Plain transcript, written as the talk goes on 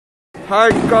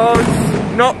Hey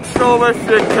guys, not sure if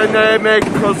you can hear me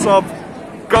because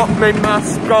I've got my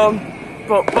mask on,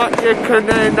 but what you can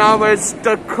hear now is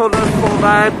the colourful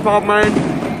air bombing.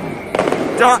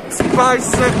 That's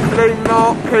basically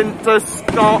marking the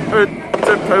start of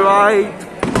the parade.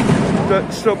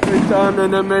 That should be done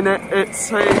in a minute, it's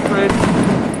heaving.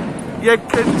 You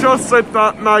can just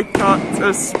about make out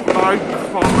the smoke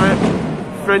from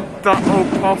it. Think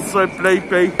that'll possibly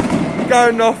be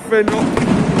going off in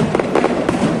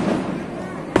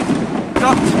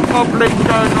that's probably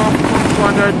going off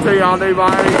on one of the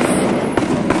alleyways.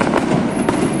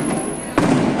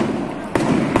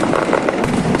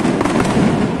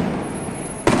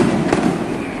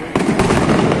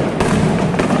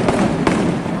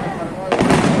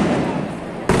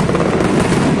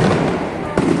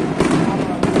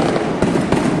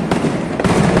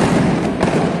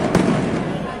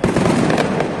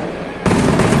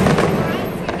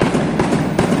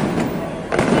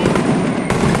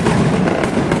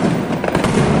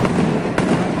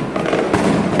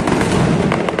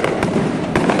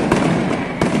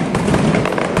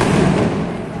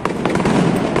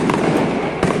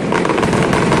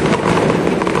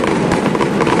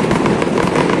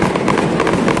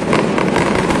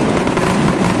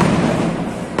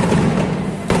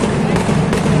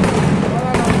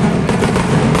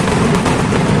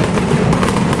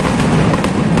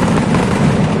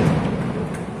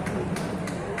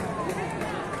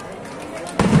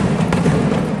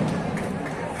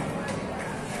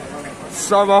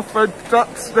 So I think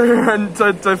that's the end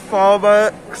of the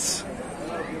fireworks.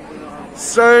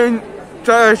 Soon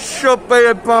there should be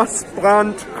a bus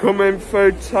band coming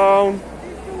through town.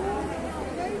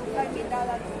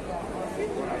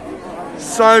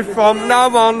 So from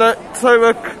now on at 2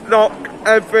 o'clock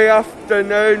every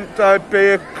afternoon there'll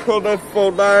be a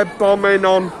colourful air bombing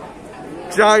on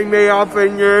Jamie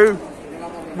Avenue,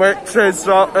 which is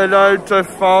like a load of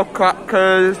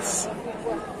firecrackers,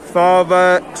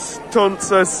 fireworks,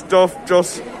 tons of stuff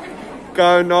just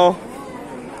going off.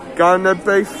 Gonna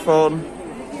be fun.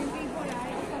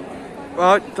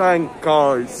 Right then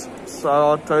guys,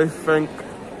 so I do think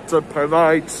the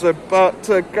parade's about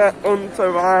to get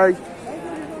underway.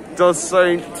 Does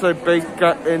seem to be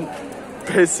getting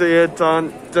busier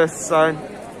than this side.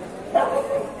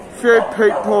 Few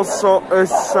people sort of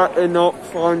setting up,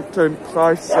 finding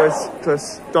places to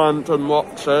stand and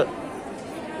watch it.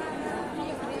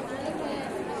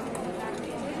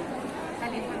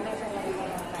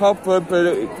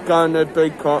 Probably gonna be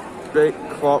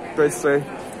quite busy.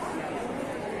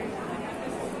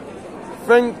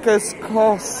 Fingers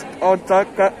crossed I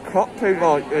don't get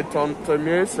copyrighted on the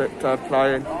music they're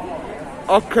playing.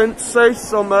 I can see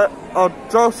some, I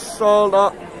just saw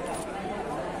that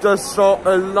the sort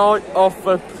of light off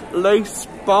a police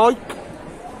bike,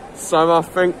 so I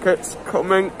think it's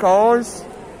coming guys.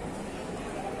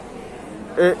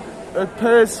 It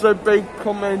appears to be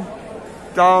coming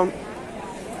down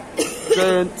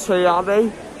G&T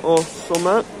Alley or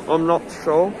something, I'm not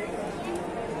sure.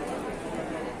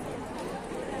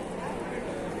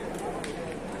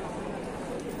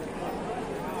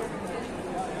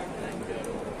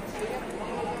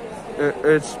 It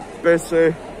is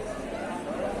busy,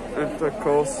 and of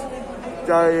course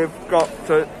they've got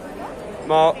the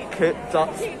market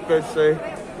that's busy.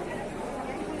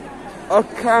 I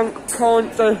can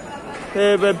kind of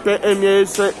hear a bit of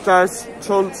music, there's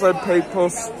tons of people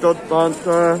stood around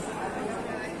there.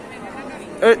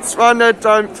 It's one of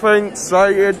them things so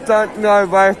you don't know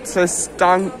where to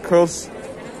stand because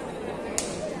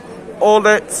all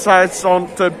it says on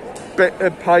the bit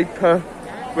of paper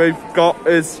we've got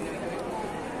is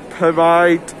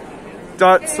parade.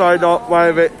 Don't say not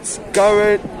where it's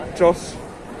going, just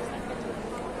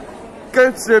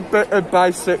gives you a bit of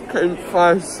basic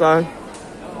info, so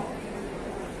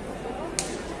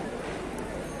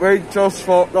we just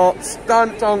thought that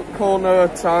stand on corner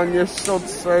of town, you should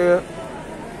see it.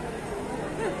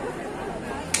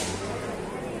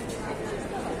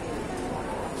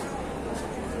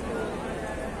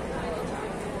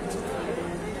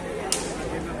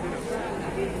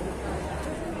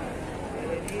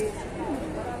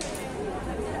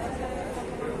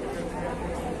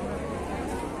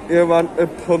 You want to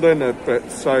pull in a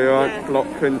bit so you aren't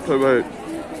blocking the route.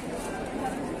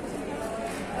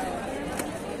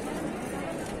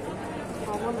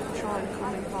 I want to try and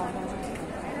come in hard.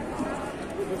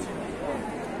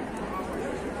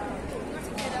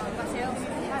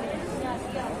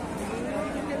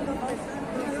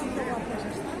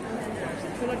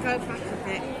 Will I go back a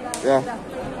bit? Yeah.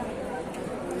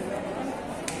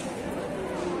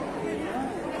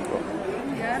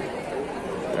 Yeah?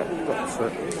 Yeah, that's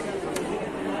it.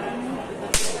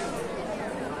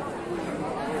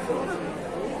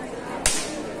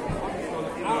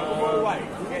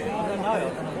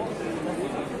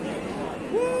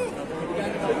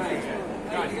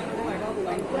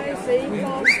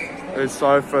 seagull. It's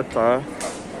over there.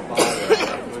 I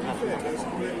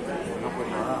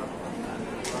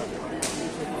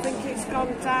think it's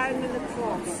gone down and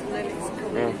across and then it's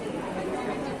coming. Yeah.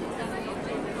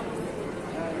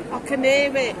 I can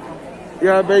hear it.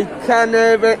 Yeah, we can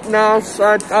hear it now,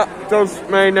 so that does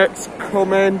mean it's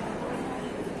coming.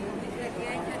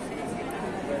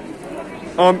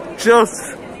 I'm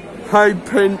just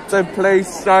hoping the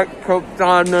police don't come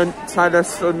down and tell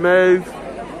us to move.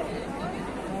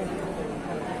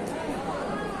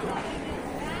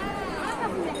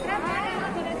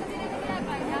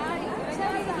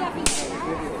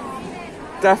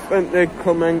 Definitely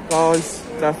coming, guys.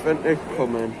 Definitely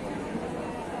coming.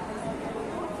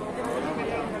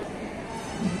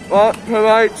 Right,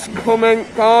 parade's coming,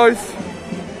 guys.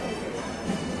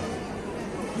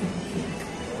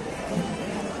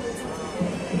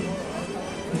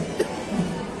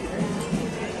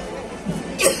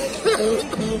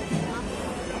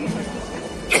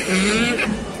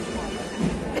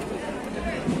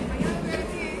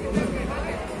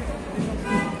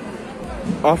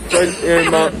 I think you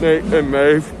might need to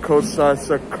move because there's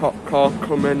a cop car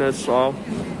coming as well.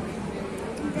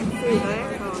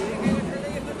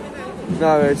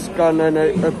 No, it's gonna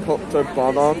need to put the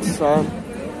bollards on.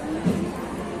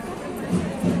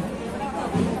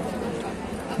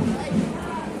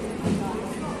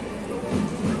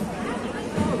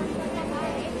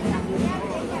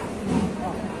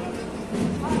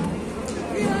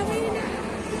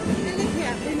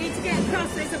 We need to get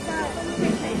across this about.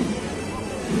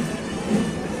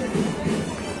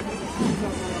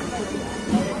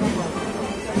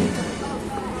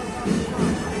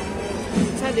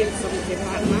 Tell him something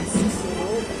about masks and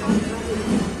all.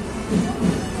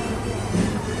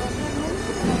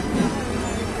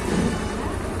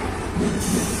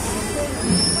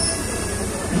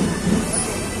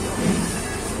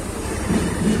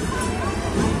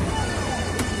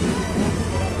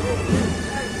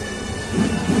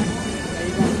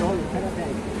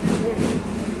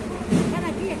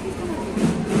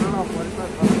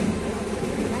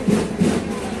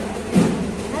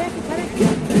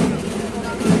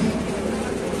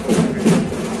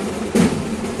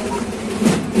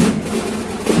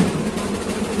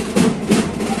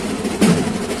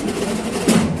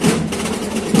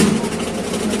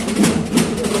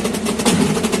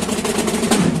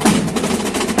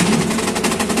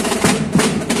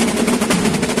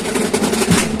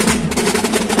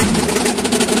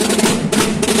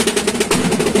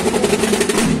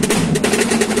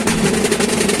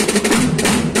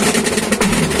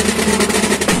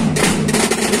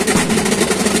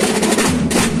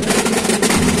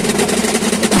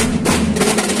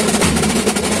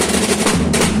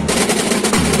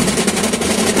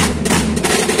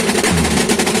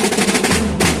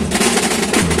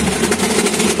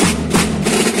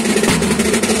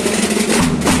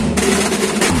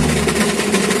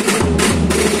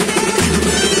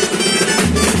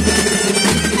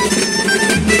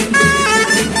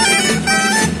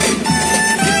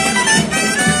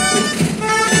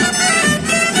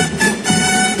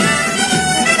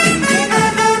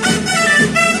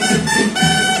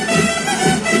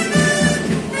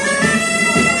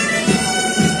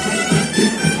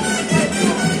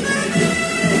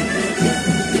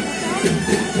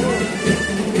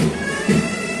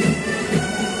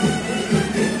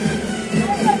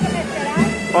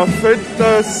 I think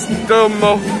there's still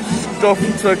more stuff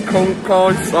to come,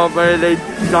 guys. I really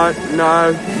don't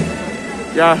know.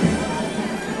 Yeah.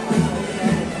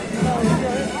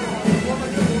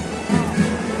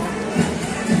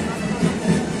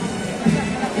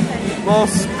 More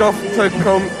stuff to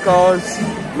come,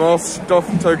 guys. More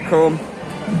stuff to come.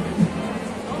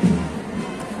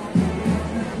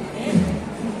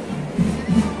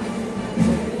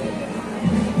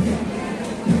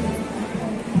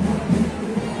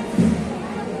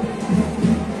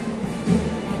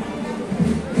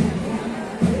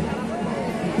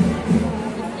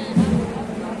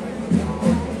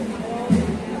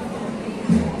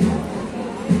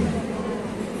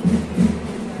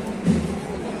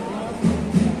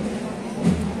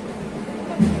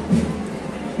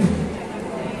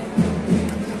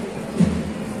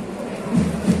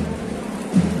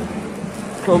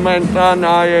 Coming down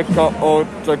now, you've got all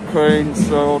the queens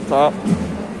filled up.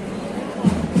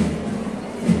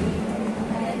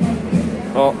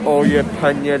 Got all your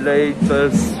penny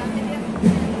leaders.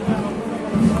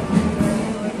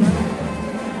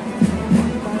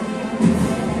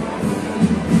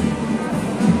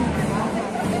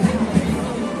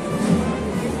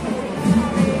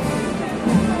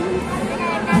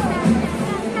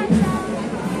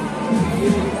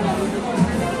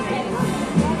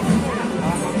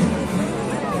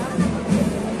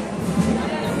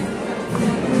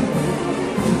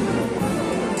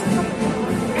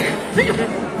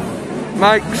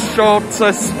 make sure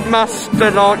to smash the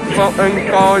like button,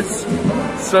 guys.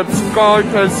 Subscribe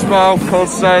as well,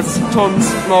 because there's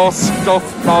tons more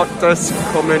stuff like this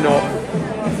coming up.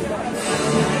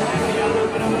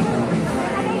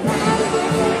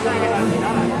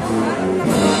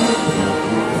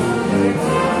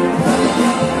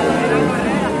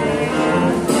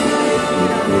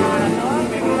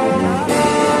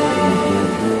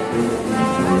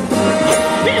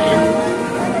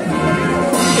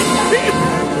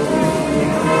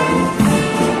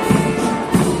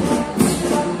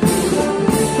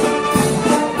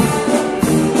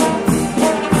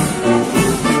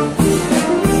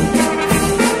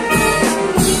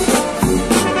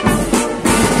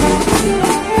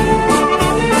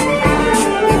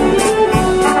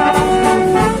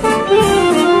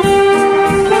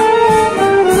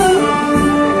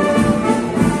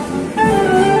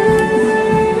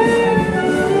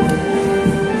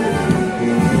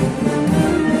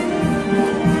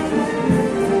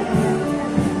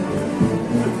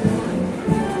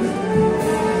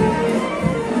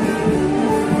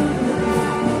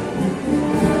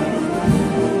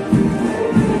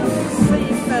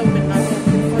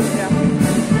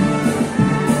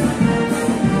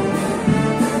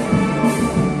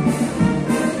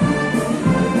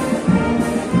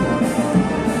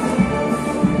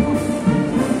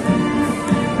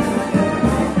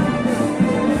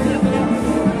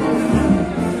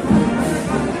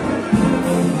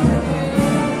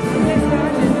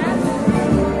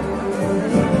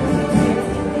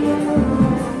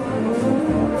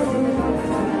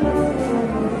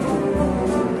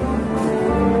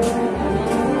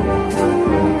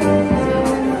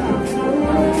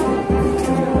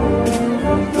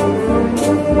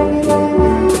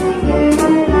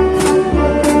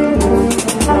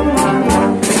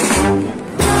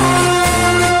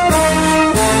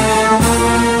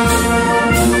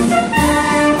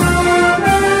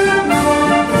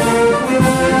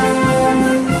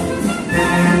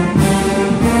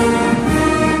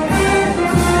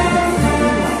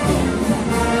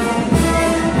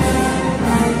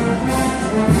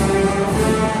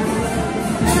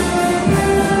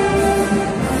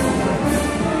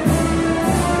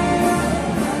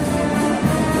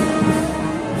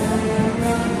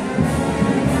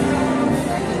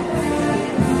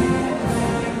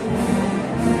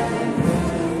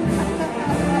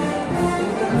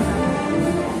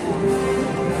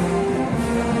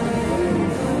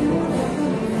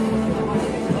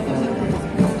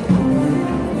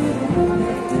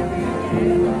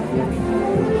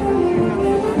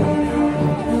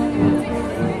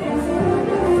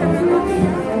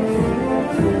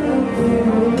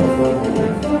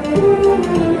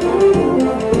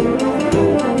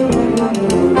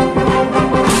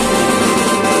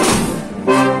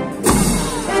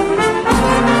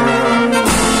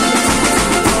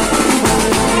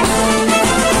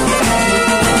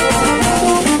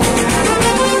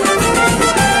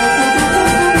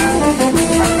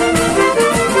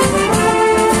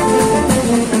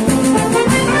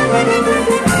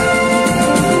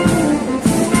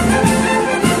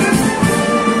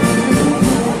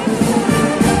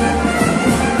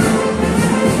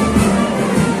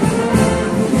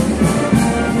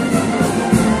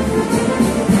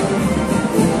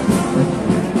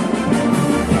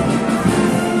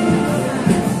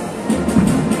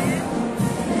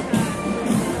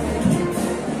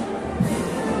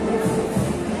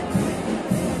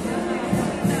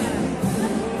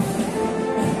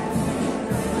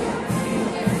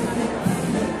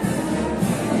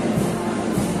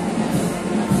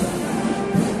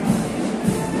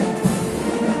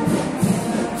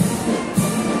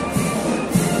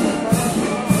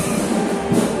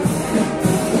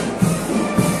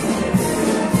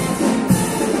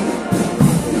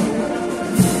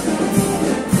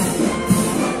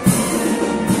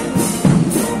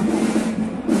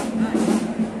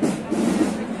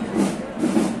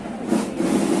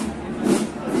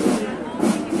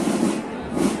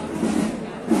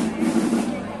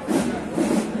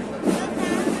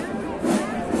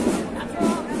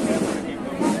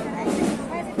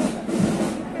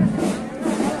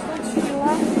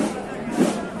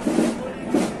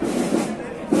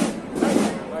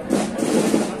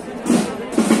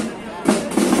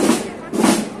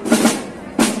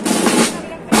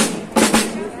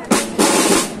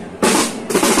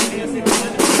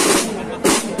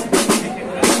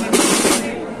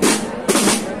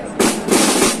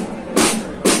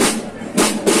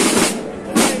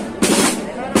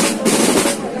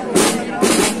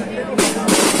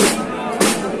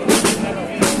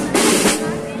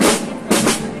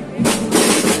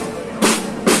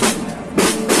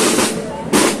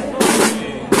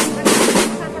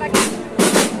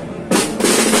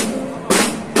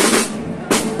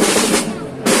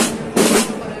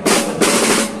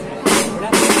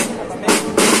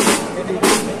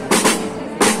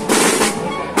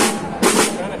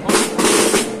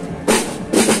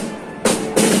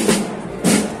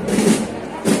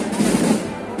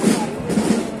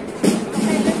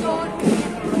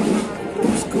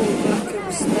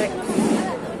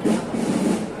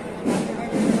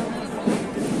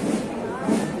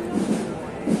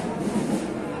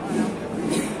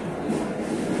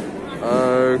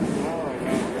 blue.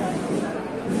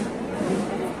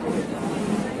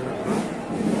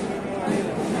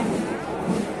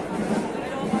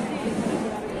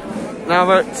 Now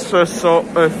it's the sort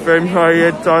of thing where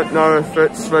you don't know if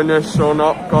it's finished or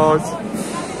not, guys.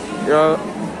 Yeah.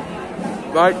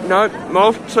 Right, no,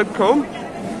 more to come.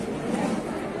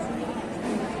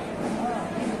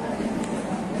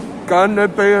 Gonna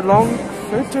be a long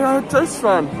video, this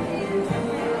one.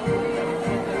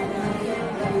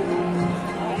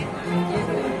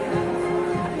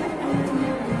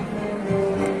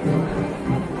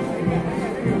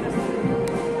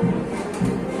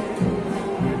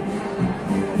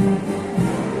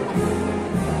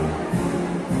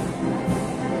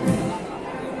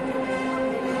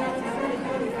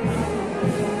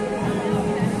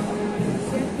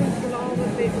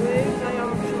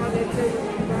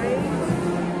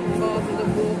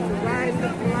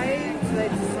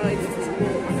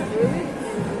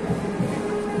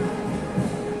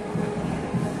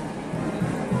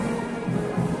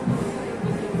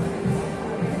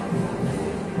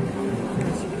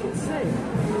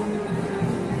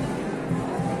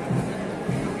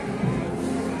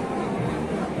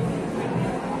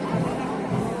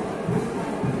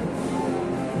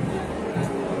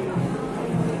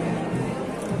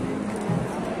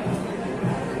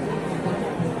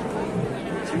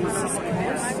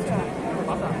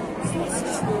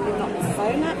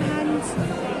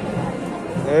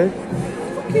 Hey?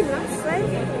 Fucking lassie.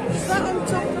 Is that on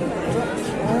top of me?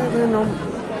 I don't know.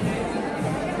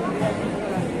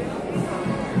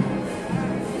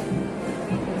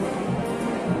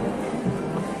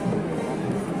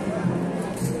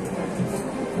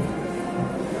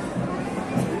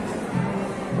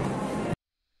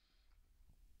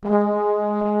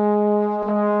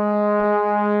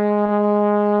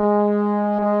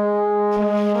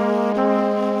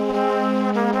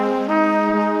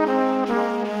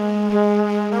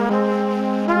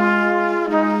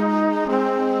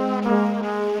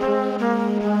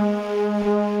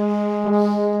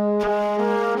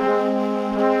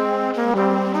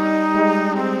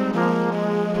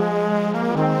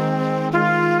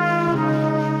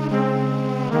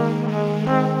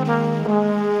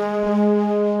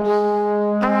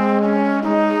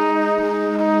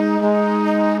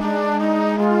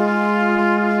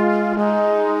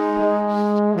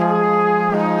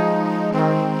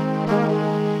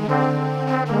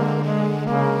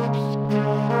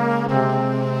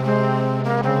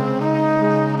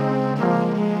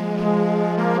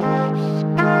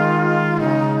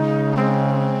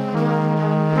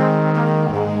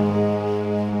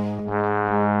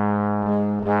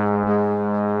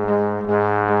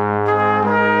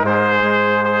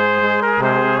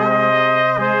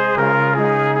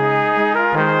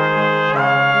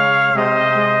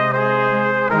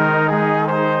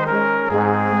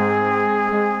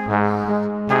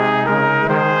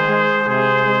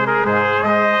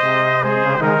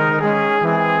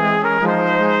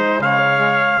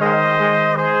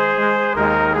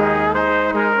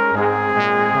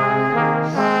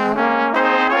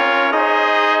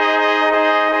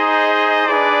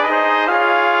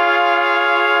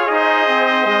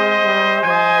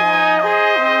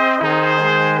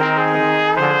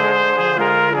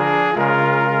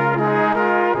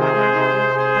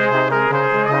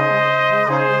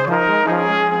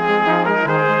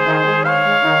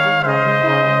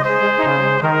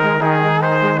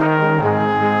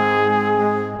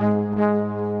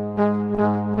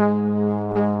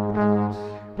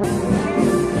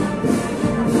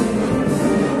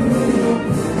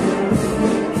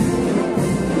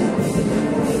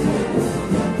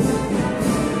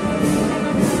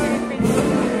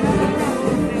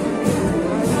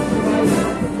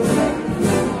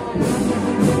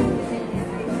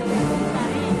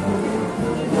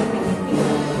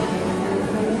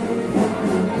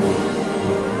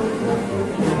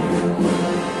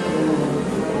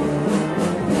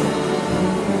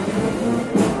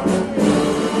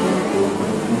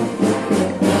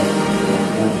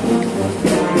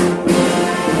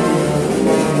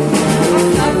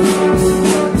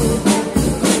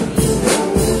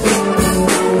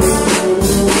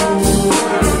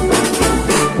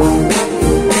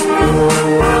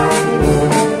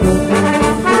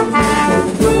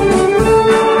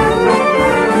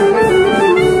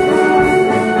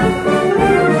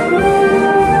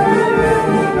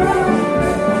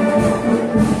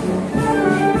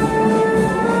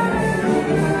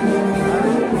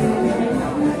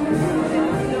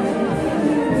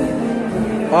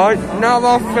 Right, now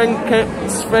I think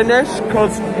it's finished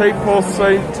because people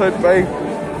seem to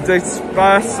be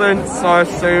dispersing, so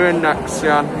see you next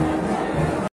year.